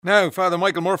Now, Father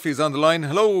Michael Murphy is on the line.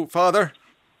 Hello, Father.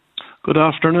 Good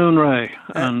afternoon, Ray,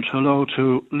 and hello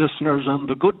to listeners and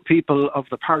the good people of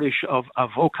the parish of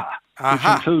Avoca, which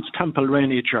includes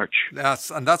Templerainey Church. That's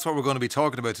what we're going to be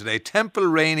talking about today,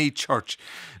 Templerainey Church.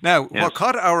 Now, Yes. What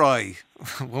caught our eye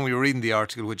when we were reading the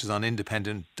article, which is on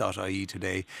independent.ie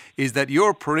today, is that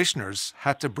your parishioners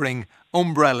had to bring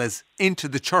umbrellas into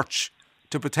the church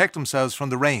to protect themselves from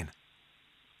the rain.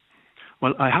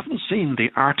 Well, I haven't seen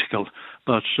the article,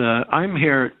 but I'm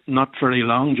here not very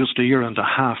long, just a year and a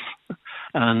half.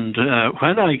 And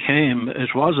when I came,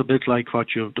 it was a bit like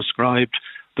what you've described.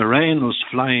 The rain was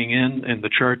flying in the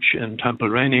church in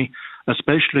Templerainey,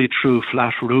 especially through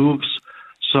flat roofs.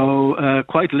 So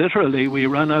quite literally, we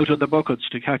ran out of the buckets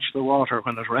to catch the water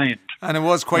when it rained. And it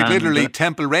was quite literally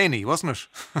Templerainey, wasn't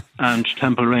it? And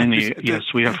Templerainey,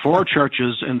 yes. We have 4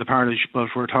 churches in the parish, but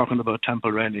we're talking about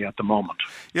Templerainey at the moment.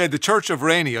 Yeah, the Church of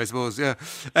Rainey, I suppose, yeah.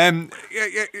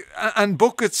 And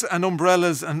buckets and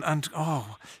umbrellas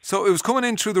so it was coming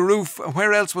in through the roof.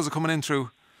 Where else was it coming in through?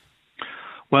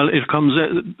 Well, it comes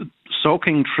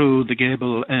soaking through the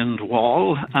gable end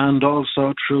wall and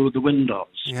also through the windows.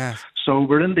 Yes. So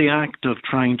we're in the act of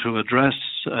trying to address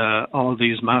all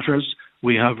these matters.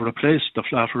 We have replaced the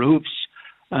flat roofs,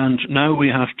 and now we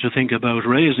have to think about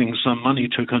raising some money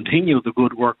to continue the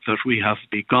good work that we have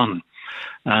begun.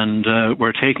 And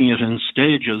we're taking it in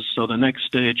stages, so the next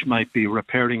stage might be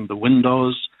repairing the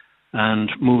windows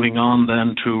and moving on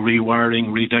then to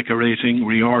rewiring, redecorating,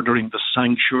 reordering the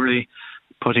sanctuary,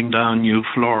 putting down new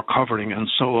floor covering and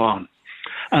so on.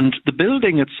 And the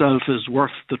building itself is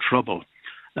worth the trouble.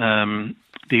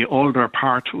 The older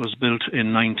part was built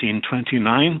in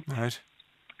 1929, right.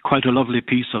 Quite a lovely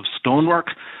piece of stonework,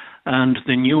 and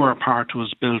the newer part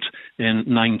was built in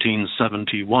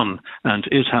 1971, and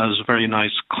it has very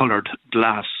nice coloured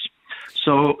glass.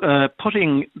 So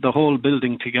putting the whole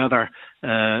building together,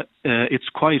 it's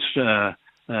quite a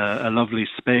lovely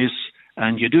space,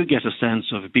 and you do get a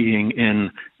sense of being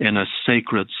in a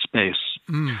sacred space.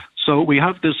 Mm. So we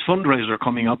have this fundraiser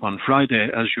coming up on Friday,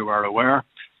 as you are aware,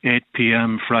 8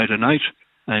 p.m. Friday night,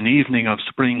 an evening of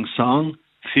spring song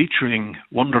featuring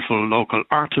wonderful local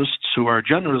artists who are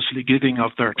generously giving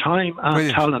of their time and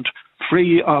Brilliant. Talent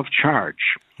free of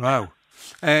charge. Wow.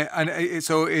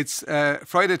 So it's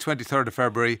Friday 23rd of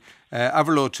February,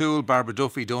 Avril O'Toole, Barbara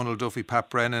Duffy, Donald Duffy, Pat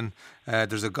Brennan,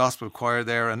 there's a gospel choir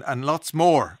there and lots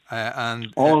more.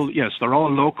 Yes, they're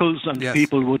all locals and yes.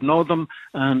 People would know them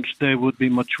and they would be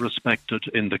much respected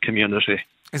in the community.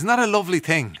 Isn't that a lovely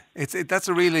thing? That's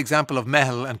a real example of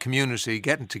mehel and community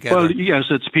getting together. Well, yes,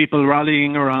 it's people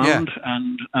rallying around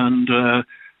and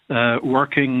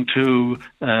working to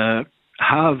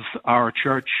have our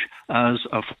church as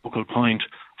a focal point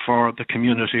for the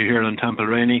community here in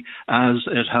Templerainey, as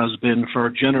it has been for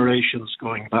generations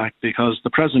going back, because the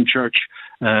present church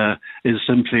is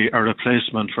simply a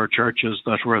replacement for churches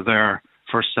that were there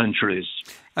for centuries.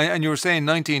 And you were saying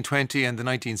 1920 and the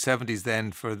 1970s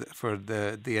then for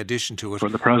the addition to it. For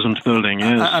the present building,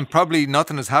 yes. And probably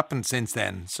nothing has happened since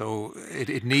then, so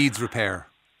it needs repair.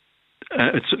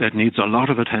 It needs a lot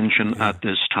of attention at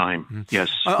this time. Mm-hmm. Yes,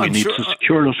 we need to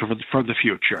secure it for the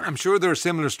future. I'm sure there are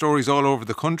similar stories all over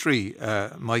the country,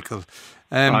 Michael.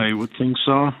 I would think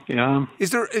so. Yeah.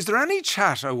 Is there any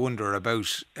chat, I wonder,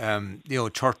 about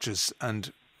churches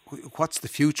and what's the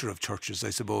future of churches? I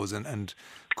suppose, and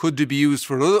could they be used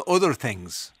for other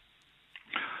things?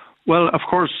 Well, of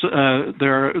course,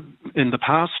 in the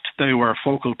past they were a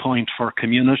focal point for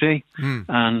community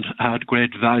and had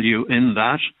great value in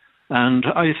that. And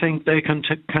I think they can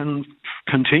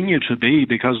continue to be,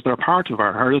 because they're part of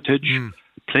our heritage,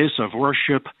 place of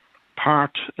worship,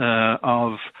 part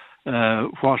of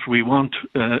what we want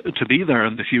to be there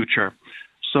in the future.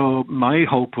 So my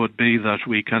hope would be that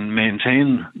we can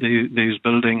maintain these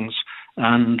buildings,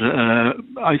 and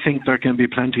I think there can be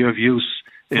plenty of use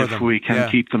if we can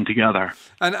keep them together.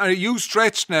 And are you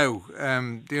stretched now,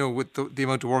 with the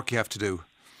amount of work you have to do?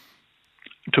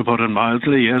 To put it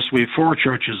mildly, yes. We have 4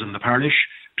 churches in the parish,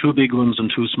 2 big ones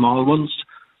and 2 small ones.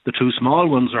 The 2 small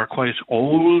ones are quite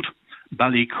old,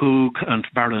 Ballycoog and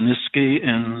Baroniski,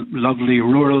 in lovely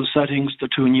rural settings. The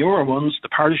 2 newer ones, the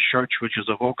parish church, which is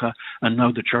Avoca, and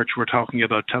now the church we're talking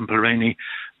about, Templerainey,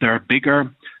 they're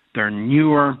bigger, they're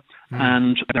newer,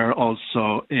 and they're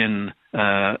also in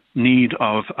need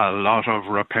of a lot of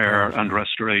repair and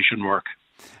restoration work.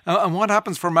 And what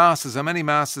happens for masses? How many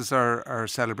masses are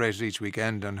celebrated each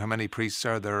weekend, and how many priests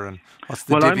are there, and what's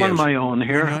the I'm on my own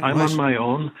here. I'm on my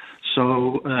own.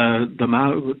 So the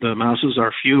masses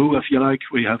are few, if you like.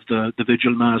 We have the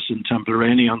Vigil Mass in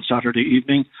Templerainey on Saturday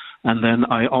evening, and then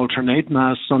I alternate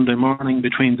Mass Sunday morning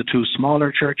between the two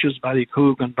smaller churches,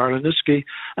 Ballycoog and Baroniski,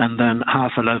 and then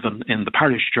 11:30 in the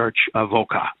parish church,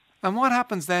 Avoca. And what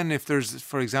happens then if there's,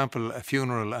 for example, a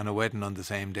funeral and a wedding on the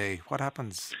same day? What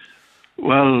happens?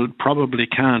 Well, probably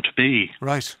can't be.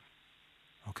 Right.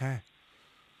 Okay.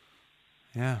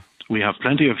 Yeah. We have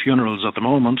plenty of funerals at the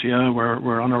moment. Yeah,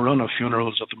 we're on a run of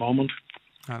funerals at the moment.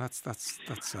 Oh, that's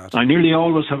sad. I nearly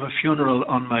always have a funeral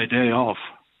on my day off.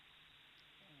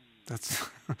 That's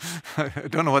I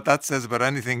don't know what that says about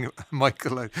anything,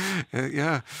 Michael.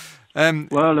 Yeah.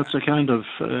 Well, it's a kind of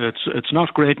it's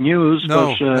not great news,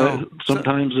 but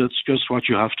sometimes it's just what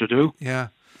you have to do. Yeah.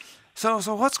 So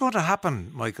what's going to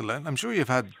happen, Michael? I'm sure you've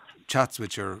had chats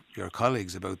with your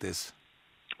colleagues about this.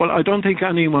 Well, I don't think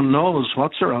anyone knows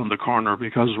what's around the corner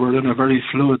because we're in a very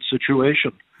fluid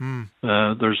situation.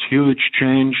 There's huge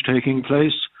change taking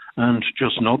place, and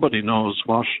just nobody knows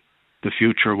what the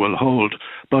future will hold.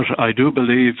 But I do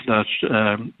believe that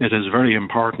it is very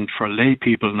important for lay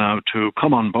people now to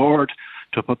come on board,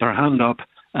 to put their hand up,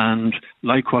 and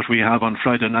like what we have on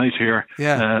Friday night here,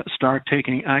 start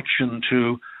taking action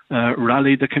to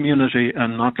rally the community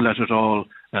and not let it all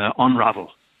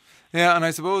unravel. Yeah, and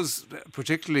I suppose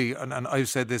particularly, and I've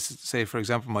said this, say for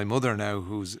example, my mother now,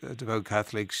 who's a devout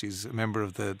Catholic, she's a member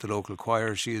of the local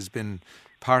choir. She has been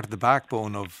part of the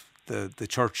backbone of the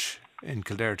church in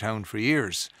Kildare town for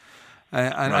years.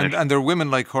 And there are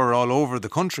women like her all over the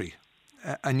country.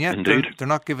 And yet they're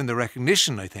not given the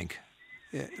recognition, I think.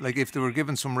 Like if they were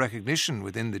given some recognition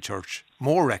within the church,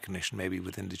 more recognition maybe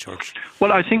within the church.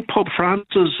 Well, I think Pope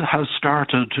Francis has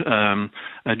started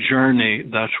a journey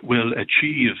that will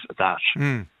achieve that.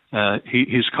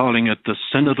 He's calling it the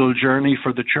synodal journey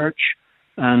for the church.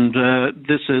 And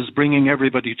this is bringing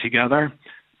everybody together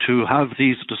to have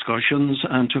these discussions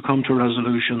and to come to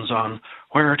resolutions on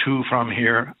where to from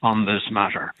here on this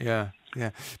matter.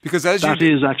 Yeah, because as that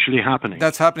is actually happening.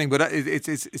 That's happening, but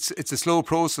it's a slow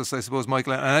process, I suppose,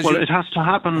 Michael. And it has to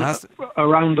happen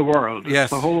around the world. Yes,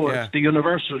 it's the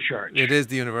universal church. It is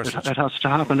the universal church. It has to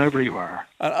happen everywhere.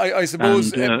 And I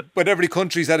suppose, but every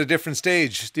country's at a different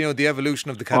stage. You know, the evolution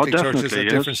of the Catholic Church is at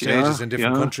different stages in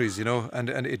different countries. You know, and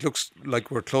it looks like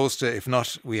we're close to, if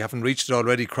not, we haven't reached it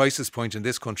already, crisis point in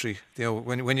this country. You know,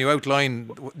 when you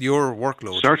outline your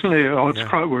workload, certainly,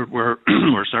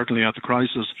 we're certainly at the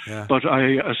crisis. Yeah. But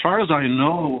as far as I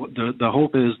know, the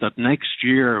hope is that next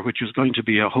year, which is going to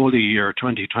be a holy year,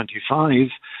 2025,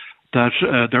 that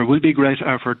there will be great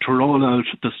effort to roll out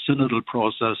the synodal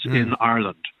process in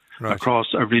Ireland,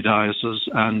 across every diocese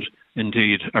and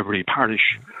indeed every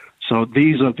parish. So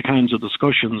these are the kinds of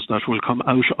discussions that will come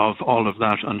out of all of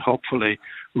that, and hopefully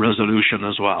resolution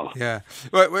as well. Yeah.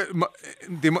 Well,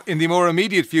 in the more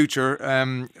immediate future,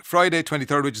 Friday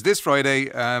 23rd, which is this Friday,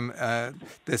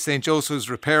 the St. Joseph's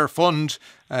Repair Fund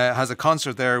has a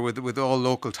concert there with all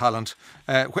local talent.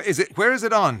 Where is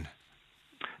it on?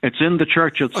 It's in the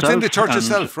church itself. Oh, it's in the church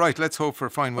itself, right. Let's hope for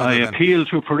fine weather. I appeal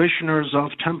to parishioners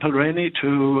of Templerainey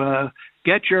to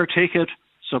get your ticket,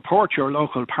 support your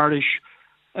local parish.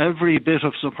 Every bit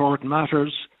of support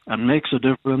matters and makes a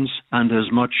difference and is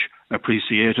much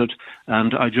appreciated.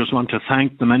 And I just want to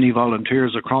thank the many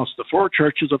volunteers across the 4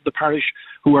 churches of the parish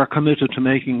who are committed to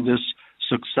making this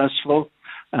successful,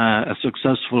 a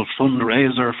successful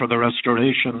fundraiser for the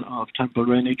restoration of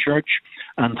Templerainey Church.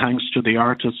 And thanks to the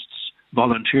artists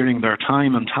volunteering their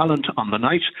time and talent on the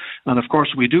night. And of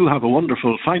course, we do have a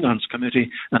wonderful finance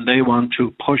committee, and they want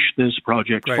to push this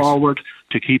project forward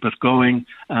to keep it going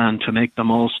and to make the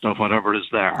most of whatever is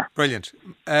there. Brilliant.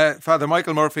 Father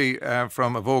Michael Murphy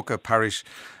from Avoca Parish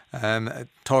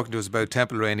talking to us about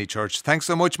Templerainey Church. Thanks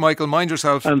so much, Michael. Mind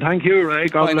yourself. And thank you, Ray.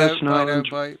 God bless now.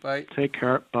 Bye. Take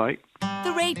care. Bye.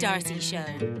 The Ray D'Arcy Show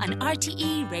on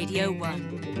RTE Radio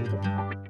 1.